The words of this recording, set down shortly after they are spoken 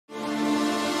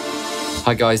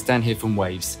Hi guys, Dan here from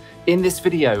Waves. In this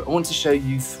video, I want to show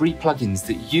you 3 plugins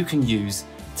that you can use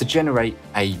to generate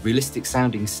a realistic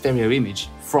sounding stereo image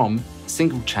from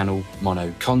single channel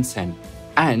mono content,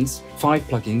 and 5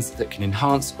 plugins that can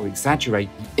enhance or exaggerate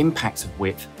the impact of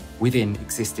width within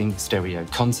existing stereo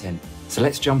content. So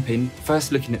let's jump in,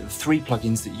 first looking at the 3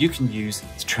 plugins that you can use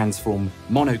to transform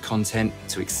mono content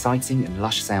to exciting and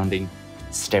lush sounding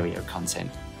stereo content.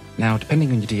 Now,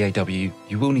 depending on your DAW,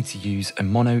 you will need to use a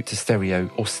mono to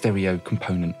stereo or stereo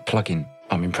component plugin.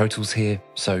 I'm in Pro Tools here,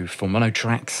 so for mono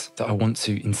tracks that I want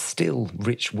to instill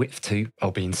rich width to,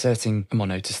 I'll be inserting a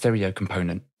mono to stereo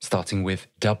component, starting with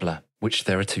Doubler, which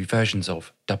there are 2 versions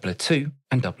of, Doubler 2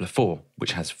 and Doubler 4,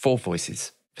 which has 4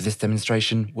 voices. For this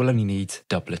demonstration, we'll only need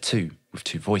Doubler 2 with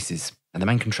 2 voices. And the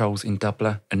main controls in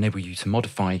Doubler enable you to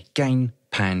modify gain,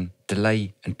 pan,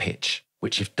 delay, and pitch,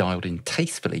 which if dialed in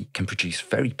tastefully can produce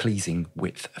very pleasing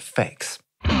width effects.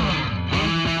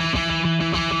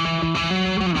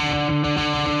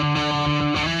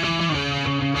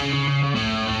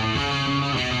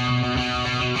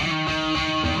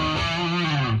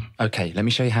 Okay, let me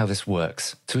show you how this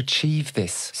works. To achieve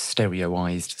this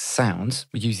stereoized sound,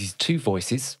 we use these 2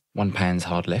 voices. One pan's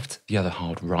hard left, the other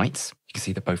hard right. You can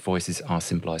see that both voices are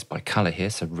symbolized by color here,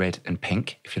 so red and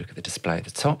pink. If you look at the display at the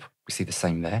top, we see the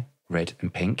same there. Red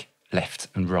and pink, left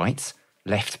and right,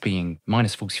 left being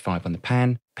 -45 on the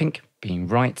pan, pink being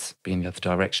right, being the other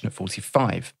direction at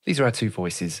 45. These are our 2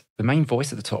 voices. The main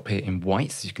voice at the top here in white,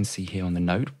 as you can see here on the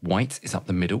node, white is up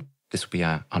the middle. This will be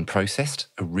our unprocessed,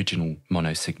 original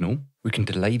mono signal. We can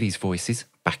delay these voices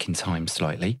back in time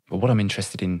slightly, but what I'm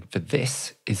interested in for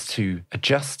this is to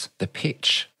adjust the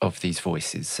pitch of these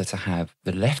voices, so to have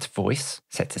the left voice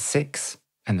set to 6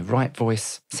 and the right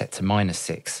voice set to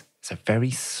 -6. It's a very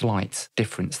slight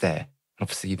difference there.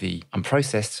 Obviously, the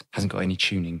unprocessed hasn't got any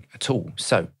tuning at all.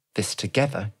 So this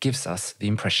together gives us the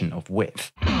impression of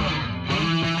width.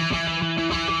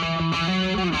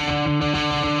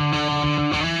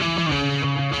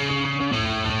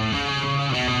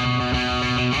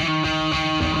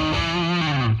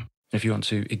 If you want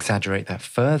to exaggerate that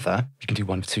further, you can do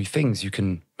one of 2 things. You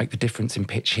can make the difference in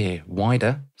pitch here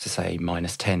wider, so say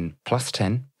 -10,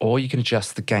 +10, or you can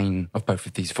adjust the gain of both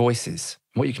of these voices.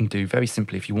 What you can do very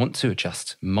simply, if you want to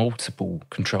adjust multiple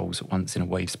controls at once in a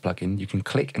Waves plugin, you can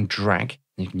click and drag,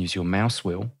 and you can use your mouse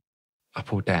wheel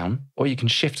up or down, or you can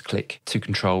shift click 2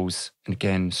 controls and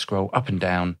again scroll up and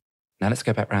down. Now let's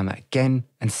go back around that again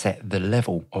and set the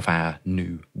level of our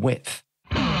new width.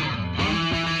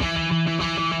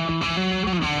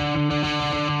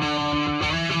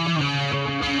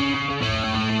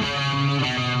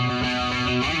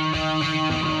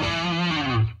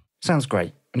 Sounds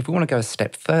great. And if we want to go a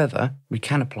step further, we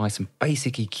can apply some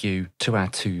basic EQ to our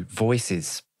 2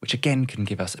 voices, which again can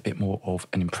give us a bit more of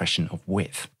an impression of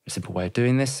width. A simple way of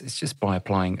doing this is just by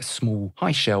applying a small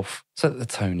high shelf so that the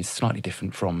tone is slightly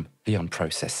different from the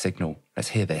unprocessed signal. Let's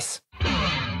hear this.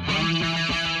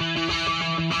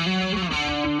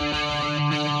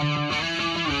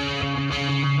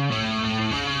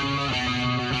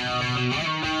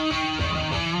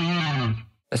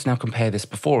 Let's now compare this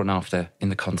before and after in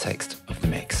the context of the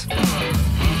mix.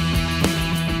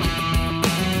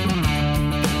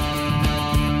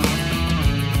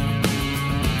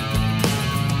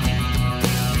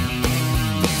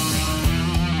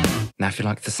 Now, if you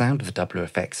like the sound of the doubler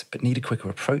effects but need a quicker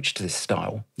approach to this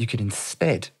style, you could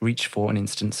instead reach for an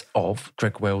instance of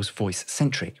Greg Wells Voice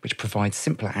Centric, which provides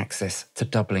simpler access to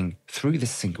doubling through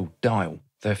this single dial.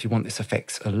 Though if you want this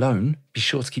effect alone, be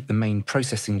sure to keep the main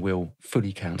processing wheel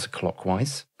fully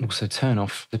counterclockwise. Also turn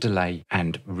off the delay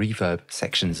and reverb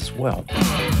sections as well.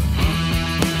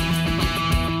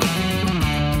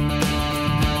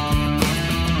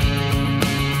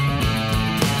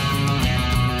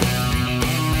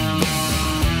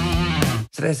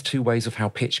 So there's 2 ways of how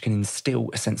pitch can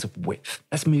instill a sense of width.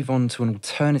 Let's move on to an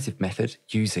alternative method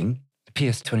using the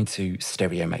PS22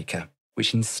 Stereo Maker,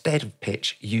 which instead of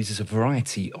pitch uses a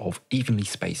variety of evenly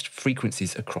spaced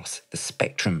frequencies across the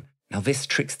spectrum. Now this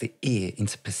tricks the ear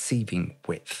into perceiving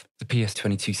width. The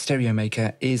PS22 Stereo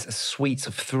Maker is a suite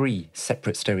of 3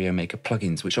 separate Stereo Maker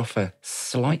plugins which offer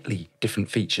slightly different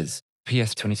features.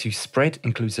 PS22 Spread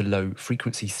includes a low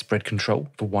frequency spread control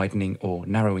for widening or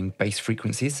narrowing bass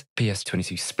frequencies.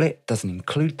 PS22 Split doesn't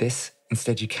include this.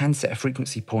 Instead, you can set a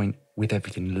frequency point with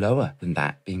everything lower than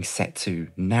that being set to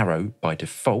narrow by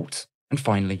default. And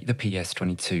finally, the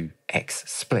PS22 X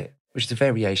Split, which is a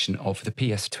variation of the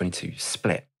PS22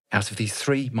 Split. Out of these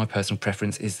 3, my personal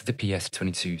preference is the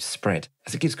PS22 Spread,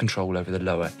 as it gives control over the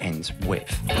lower end's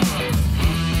width.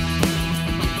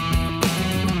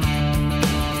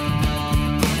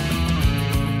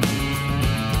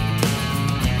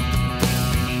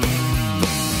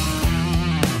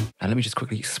 me just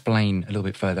quickly explain a little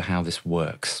bit further how this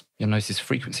works. You'll notice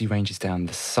frequency ranges down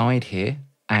the side here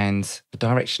and the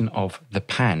direction of the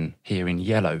pan here in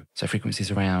yellow. So frequencies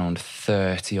around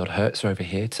 30 odd hertz are over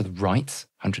here to the right,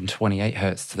 128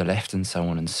 hertz to the left, and so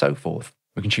on and so forth.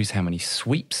 We can choose how many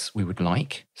sweeps we would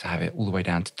like, so have it all the way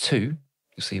down to 2.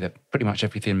 You'll see that pretty much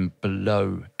everything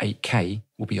below 8K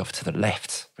will be off to the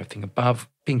left, everything above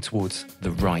being towards the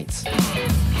right.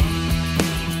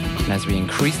 And as we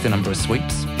increase the number of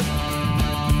sweeps,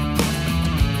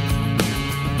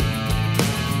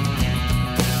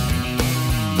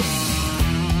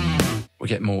 we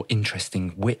get more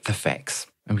interesting width effects.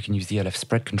 And we can use the LF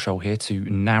spread control here to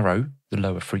narrow the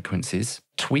lower frequencies,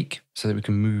 tweak so that we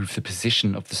can move the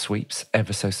position of the sweeps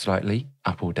ever so slightly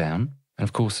up or down. And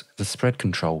of course, the spread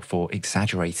control for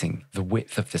exaggerating the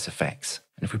width of this effect.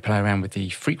 And if we play around with the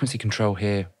frequency control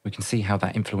here, we can see how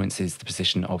that influences the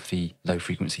position of the low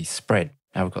frequency spread.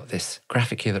 Now we've got this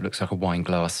graphic here that looks like a wine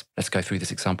glass. Let's go through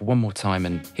this example one more time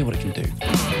and hear what it can do.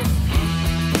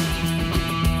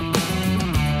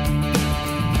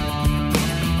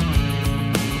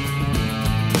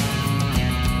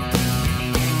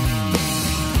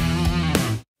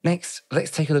 Next,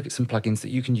 let's take a look at some plugins that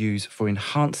you can use for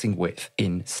enhancing width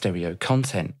in stereo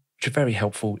content, which are very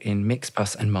helpful in mix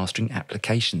bus and mastering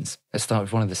applications. Let's start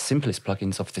with one of the simplest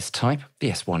plugins of this type,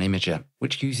 the S1 Imager,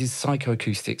 which uses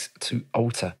psychoacoustics to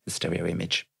alter the stereo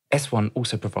image. S1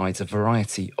 also provides a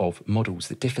variety of models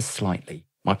that differ slightly.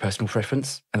 My personal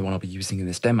preference, and the one I'll be using in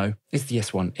this demo, is the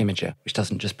S1 Imager, which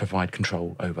doesn't just provide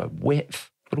control over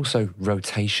width, but also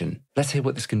rotation. Let's hear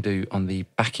what this can do on the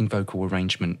backing vocal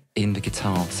arrangement in the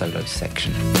guitar solo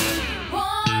section.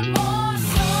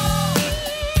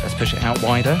 Let's push it out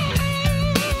wider.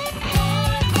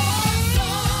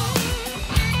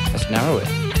 Let's narrow it.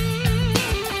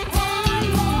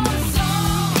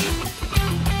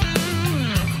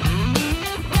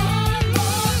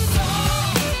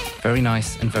 Very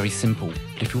nice and very simple.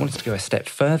 But if you wanted to go a step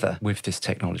further with this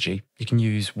technology, you can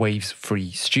use Waves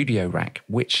Free Studio Rack,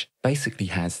 which basically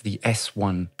has the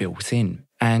S1 built in.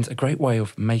 And a great way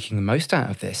of making the most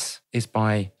out of this is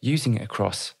by using it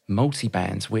across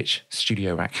multi-bands, which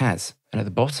Studio Rack has. And at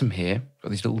the bottom here, we've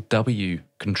got these little W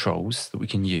controls that we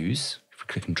can use, if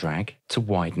we click and drag, to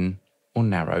widen or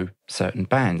narrow certain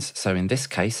bands. So in this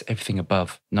case, everything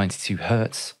above 92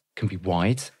 Hertz can be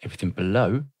wide, everything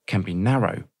below can be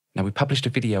narrow. Now, we published a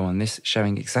video on this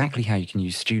showing exactly how you can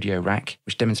use Studio Rack,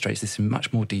 which demonstrates this in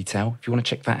much more detail. If you want to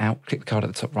check that out, click the card at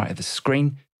the top right of the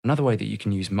screen. Another way that you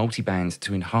can use multiband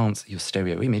to enhance your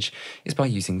stereo image is by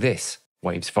using this,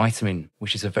 Waves Vitamin,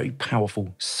 which is a very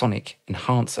powerful sonic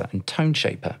enhancer and tone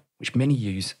shaper, which many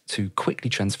use to quickly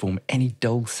transform any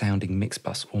dull-sounding mix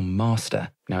bus or master.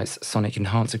 Now, its sonic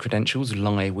enhancer credentials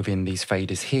lie within these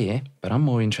faders here, but I'm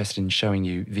more interested in showing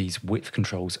you these width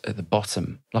controls at the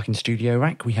bottom. Like in Studio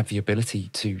Rack, we have the ability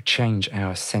to change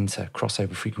our center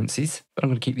crossover frequencies, but I'm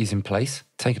going to keep these in place,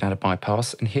 take it out of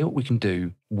bypass, and hear what we can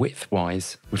do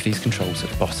width-wise with these controls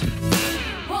at the bottom.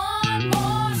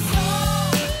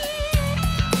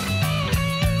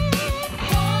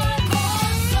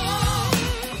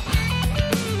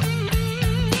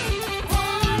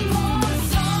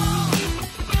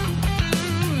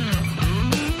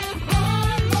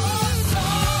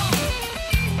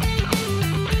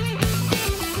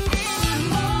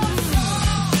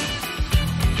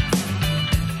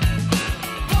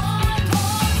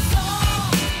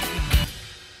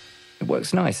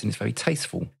 Works nice and it's very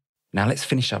tasteful. Now let's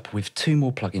finish up with two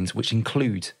more plugins which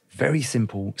include very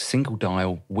simple single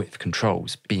dial width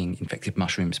controls, being Infected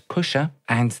Mushrooms Pusher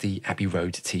and the Abbey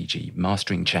Road TG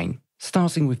mastering chain.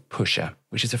 Starting with Pusher,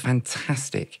 which is a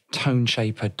fantastic tone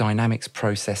shaper dynamics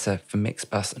processor for mix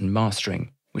bus and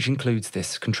mastering, which includes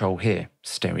this control here,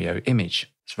 stereo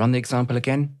image. Let's run the example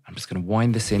again. I'm just going to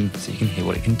wind this in so you can hear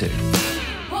what it can do.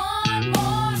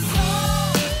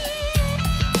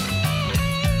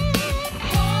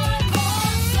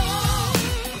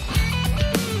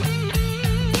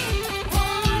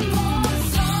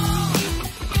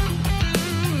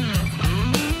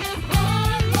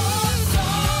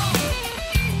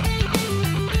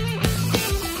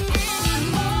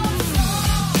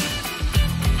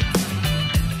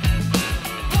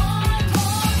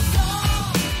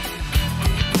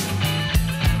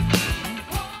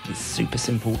 Super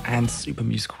simple and super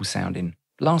musical sounding.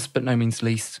 Last but no means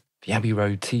least, the Abbey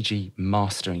Road TG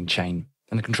mastering chain.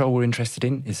 And the control we're interested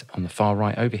in is on the far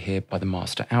right over here by the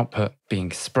master output,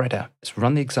 being spreader. Let's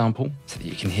run the example so that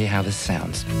you can hear how this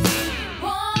sounds.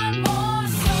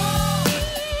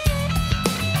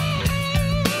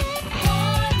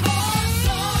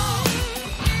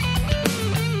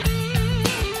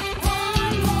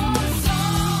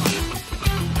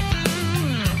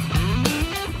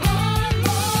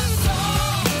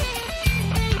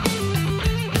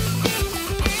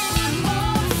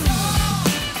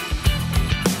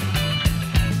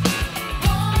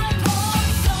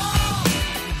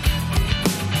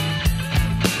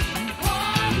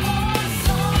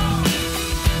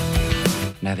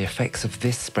 effects of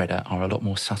this spreader are a lot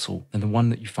more subtle than the one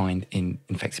that you find in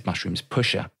Infected Mushroom's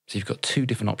Pusher. So you've got two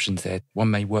different options there. One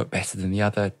may work better than the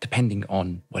other, depending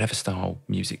on whatever style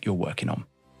music you're working on.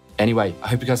 Anyway, I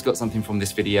hope you guys got something from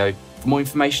this video. For more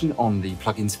information on the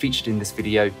plugins featured in this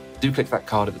video, do click that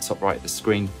card at the top right of the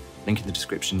screen, link in the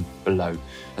description below.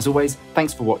 As always,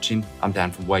 thanks for watching. I'm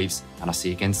Dan from Waves, and I'll see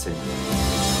you again soon.